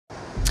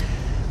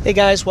Hey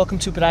guys, welcome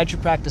to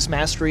Podiatry Practice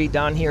Mastery.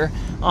 Don here.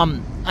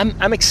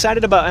 I'm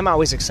excited about. I'm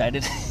always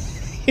excited.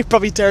 You're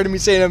probably tired of me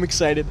saying I'm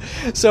excited.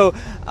 So,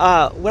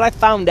 what I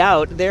found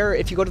out there,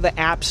 if you go to the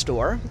App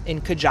Store in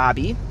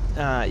Kajabi,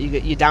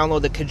 you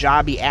download the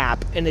Kajabi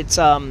app, and it's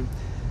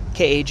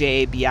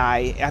Kajabi.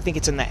 I think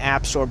it's in the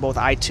App Store, both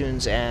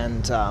iTunes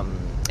and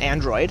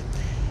Android.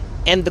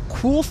 And the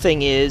cool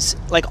thing is,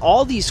 like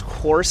all these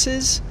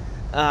courses,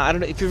 I don't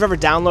know if you've ever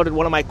downloaded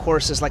one of my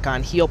courses, like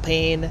on heel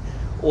pain,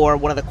 or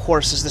one of the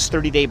courses, this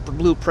 30-day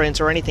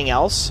blueprints, or anything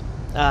else.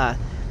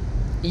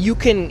 You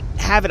can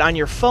have it on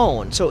your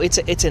phone. So it's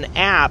an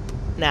app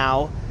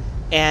now,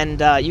 and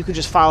you can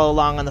just follow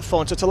along on the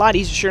phone. So it's a lot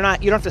easier. You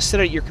don't have to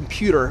sit at your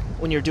computer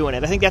when you're doing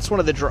it. I think that's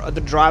one of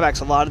the drawbacks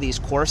of a lot of these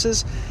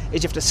courses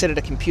is you have to sit at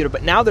a computer.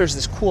 But now there's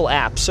this cool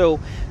app. So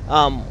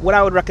what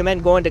I would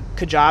recommend going to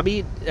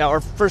Kajabi,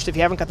 or first, if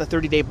you haven't got the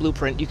 30-day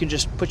blueprint, you can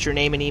just put your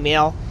name and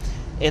email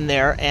in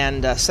there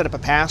and set up a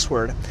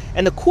password.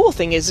 And the cool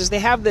thing is they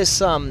have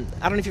this, I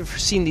don't know if you've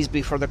seen these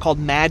before, they're called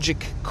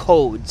magic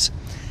codes.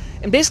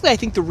 And basically I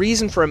think the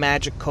reason for a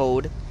magic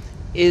code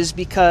is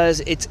because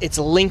it's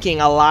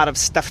linking a lot of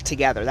stuff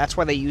together. That's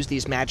why they use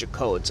these magic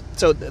codes.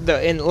 So,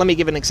 and let me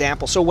give an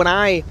example. So when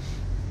I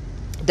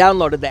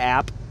downloaded the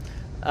app,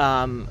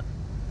 I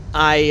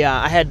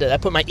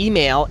put my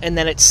email, and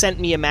then it sent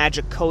me a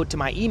magic code to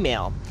my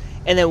email.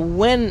 And then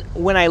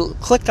when I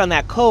clicked on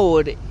that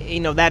code,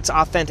 that's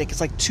authentic.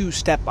 It's like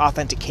two-step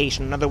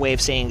authentication. Another way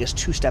of saying is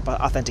two-step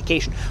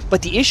authentication.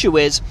 But the issue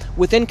is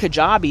within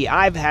Kajabi,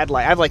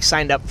 I've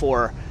signed up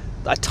for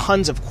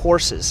tons of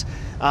courses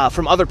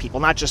from other people,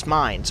 not just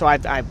mine. So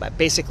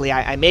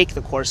I make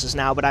the courses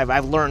now, but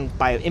I've learned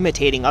by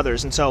imitating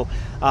others. And so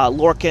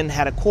Lorcan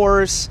had a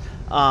course.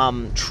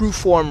 True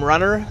Form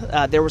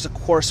Runner, there was a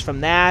course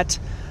from that.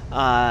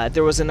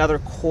 There was another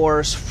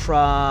course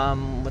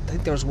from, I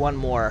think there was one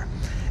more.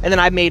 And then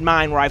I made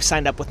mine where I've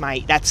signed up with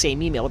that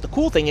same email. But the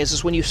cool thing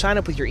is when you sign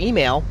up with your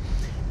email,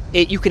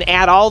 you can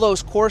add all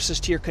those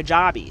courses to your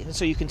Kajabi. And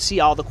so you can see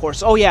all the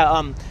courses. Oh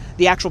yeah,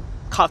 the actual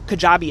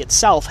Kajabi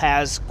itself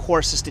has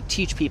courses to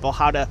teach people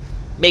how to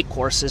make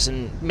courses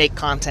and make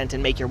content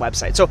and make your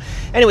website. So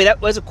anyway,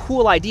 that was a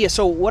cool idea.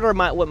 So what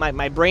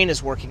my brain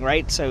is working,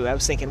 right? So I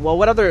was thinking, well,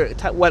 what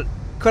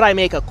could I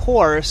make a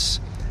course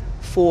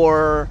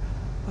for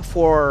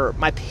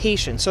my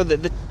patients? So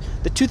the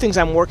two things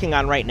I'm working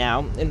on right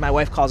now, and my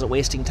wife calls it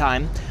wasting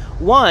time.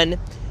 One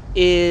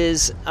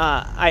is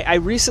I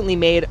recently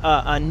made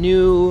a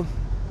new,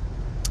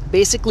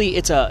 basically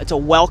it's a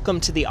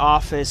welcome to the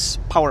office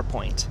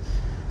PowerPoint.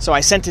 So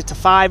I sent it to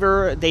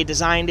Fiverr. They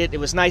designed it. It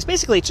was nice.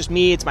 Basically, it's just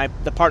me. It's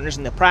the partners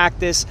in the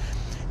practice.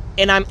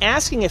 And I'm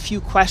asking a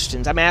few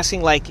questions. I'm asking,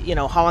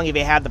 how long have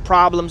you had the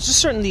problems? Just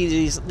certainly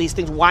these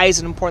things. Why is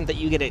it important that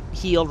you get it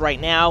healed right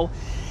now?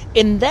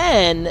 And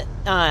then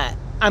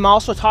I'm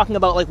also talking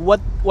about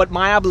what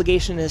my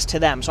obligation is to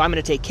them. So I'm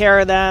going to take care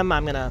of them.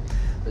 I'm going to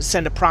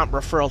send a prompt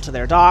referral to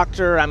their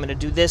doctor. I'm going to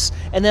do this.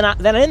 And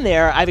then in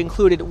there, I've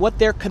included what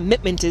their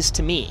commitment is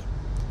to me.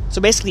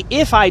 So basically,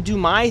 if I do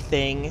my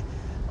thing,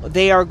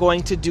 they are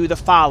going to do the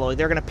following.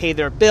 They're going to pay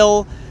their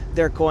bill.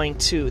 They're going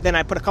to, then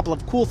I put a couple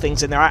of cool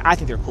things in there. I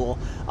think they're cool.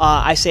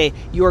 I say,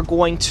 you are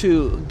going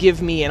to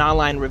give me an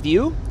online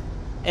review,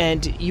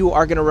 and you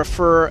are going to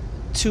refer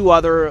two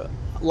other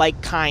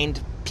like-kind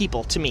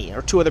people to me,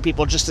 or two other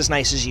people just as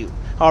nice as you,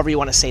 however you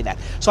want to say that.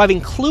 So I've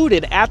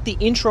included at the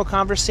intro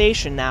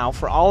conversation now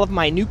for all of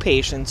my new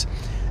patients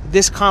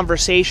this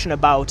conversation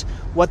about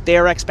what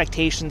their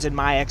expectations and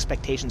my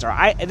expectations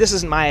are. This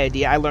isn't my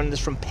idea. I learned this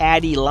from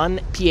Paddy Lund,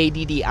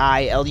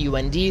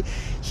 Paddilund.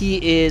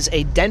 He is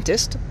a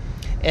dentist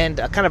and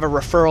kind of a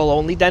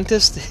referral-only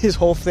dentist. His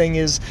whole thing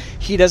is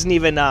he doesn't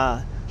even...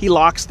 he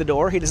locks the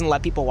door. He doesn't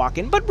let people walk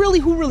in. But really,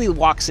 who really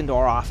walks into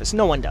our office?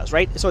 No one does,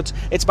 right? So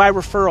it's by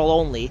referral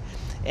only.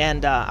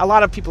 And a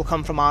lot of people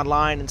come from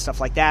online and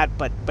stuff like that,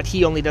 but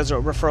he only does a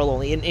referral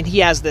only. And he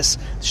has this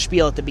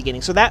spiel at the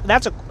beginning. So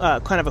that's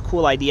a kind of a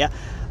cool idea.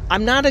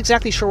 I'm not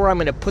exactly sure where I'm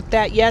going to put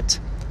that yet.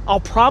 I'll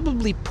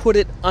probably put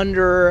it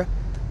under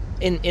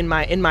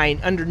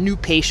under new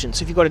patients.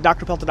 So if you go to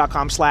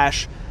drpelta.com/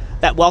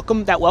 that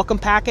welcome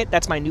packet,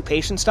 that's my new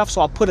patient stuff.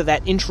 So I'll put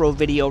that intro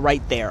video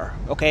right there.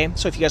 Okay.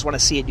 So if you guys want to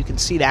see it, you can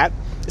see that.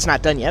 It's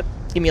not done yet.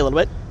 Give me a little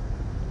bit.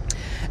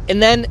 And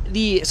then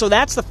so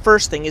that's the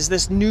first thing, is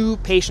this new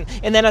patient.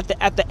 And then at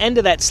the end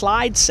of that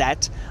slide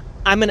set,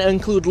 I'm going to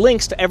include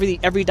links to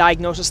every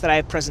diagnosis that I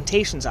have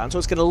presentations on. So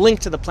it's going to link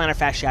to the plantar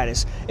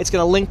fasciitis. It's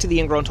going to link to the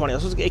ingrown toenail.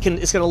 So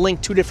it's going to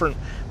link two different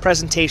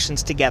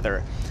presentations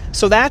together.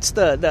 So that's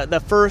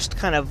the first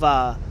kind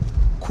of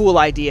cool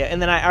idea.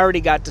 And then I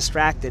already got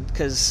distracted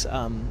because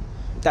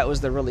that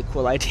was the really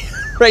cool idea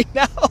right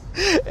now.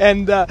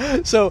 And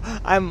so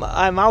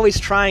I'm always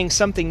trying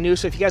something new.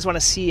 So if you guys want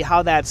to see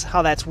how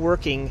that's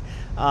working,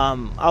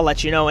 I'll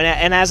let you know.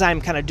 And as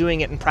I'm kind of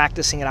doing it and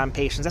practicing it on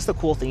patients, that's the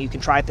cool thing. You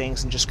can try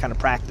things and just kind of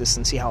practice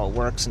and see how it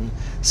works and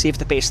see if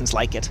the patients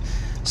like it.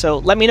 So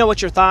let me know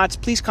what your thoughts.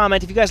 Please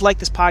comment. If you guys like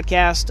this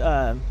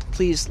podcast,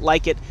 please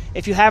like it.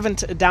 If you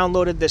haven't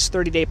downloaded this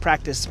 30-day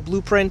practice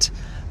blueprint,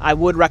 I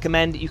would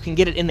recommend you can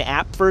get it in the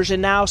app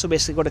version now. So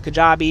basically go to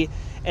Kajabi,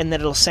 and then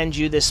it'll send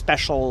you this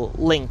special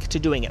link to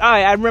doing it.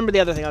 I remember the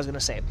other thing I was going to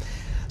say.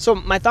 So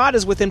my thought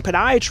is, within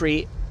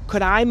podiatry,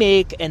 could I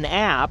make an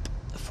app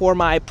for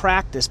my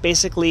practice?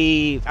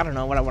 Basically, I don't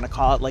know what I want to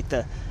call it, like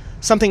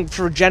something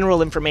for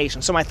general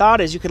information. So my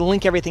thought is you could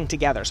link everything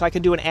together. So I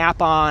could do an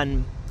app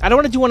on, I don't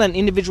want to do one on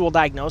individual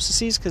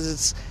diagnoses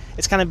because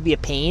it's kind of be a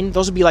pain.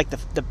 Those would be like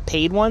the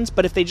paid ones.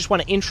 But if they just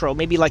want an intro,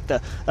 maybe like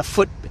a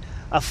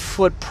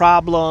foot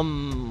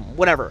problem,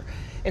 whatever.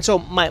 And so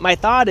my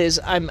thought is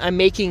I'm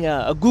making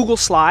a Google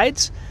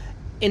Slides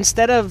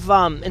instead of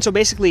and so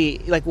basically,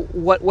 like,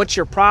 what's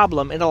your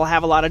problem? It'll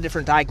have a lot of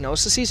different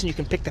diagnoses, and you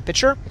can pick the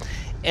picture,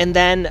 and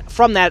then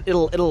from that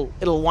it'll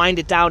wind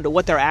it down to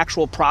what their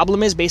actual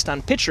problem is based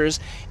on pictures,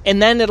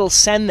 and then it'll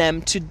send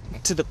them to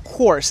the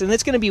course, and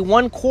it's going to be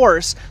one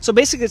course. So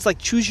basically, it's like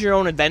choose your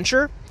own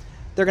adventure.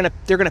 They're gonna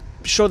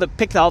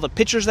pick all the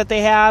pictures that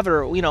they have,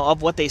 or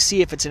of what they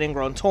see, if it's an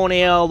ingrown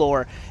toenail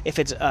or if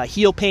it's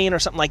heel pain or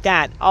something like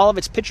that. All of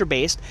it's picture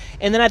based,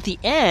 and then at the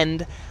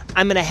end,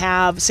 I'm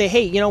gonna say,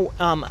 hey,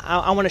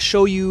 I want to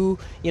show you,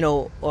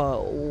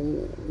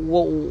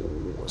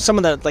 some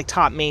of the like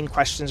top main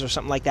questions or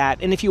something like that.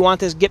 And if you want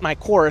this, get my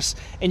course,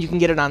 and you can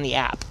get it on the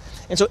app.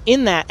 And so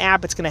in that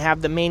app, it's going to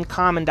have the main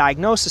common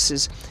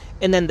diagnoses.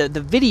 And then the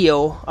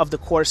video of the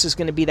course is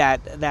going to be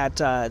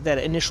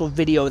that initial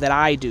video that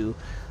I do.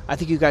 I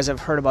think you guys have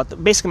heard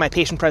about basically my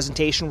patient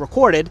presentation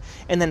recorded,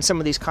 and then some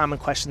of these common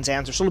questions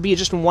answered. So it'll be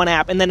just in one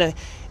app. And then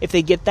if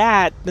they get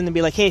that, then they'll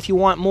be like, hey, if you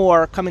want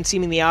more, come and see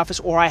me in the office,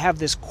 or I have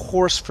this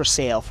course for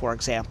sale, for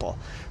example.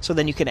 So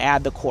then you can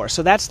add the course.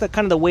 So that's the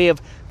kind of the way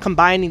of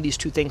combining these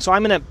two things. So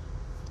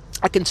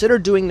I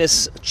considered doing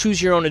this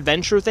choose your own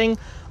adventure thing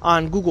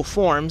on Google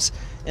Forms,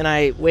 and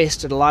I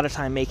wasted a lot of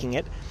time making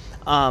it.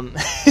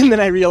 And then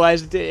I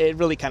realized it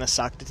really kind of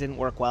sucked. It didn't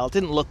work well. It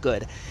didn't look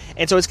good.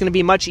 And so it's going to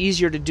be much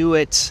easier to do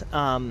it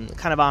kind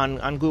of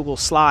on Google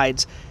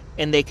Slides,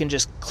 and they can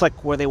just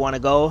click where they want to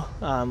go,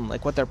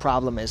 like what their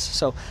problem is.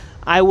 So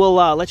I will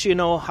let you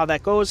know how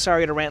that goes.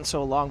 Sorry to rant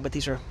so long, but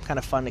these are kind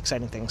of fun,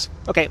 exciting things.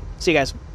 Okay, see you guys.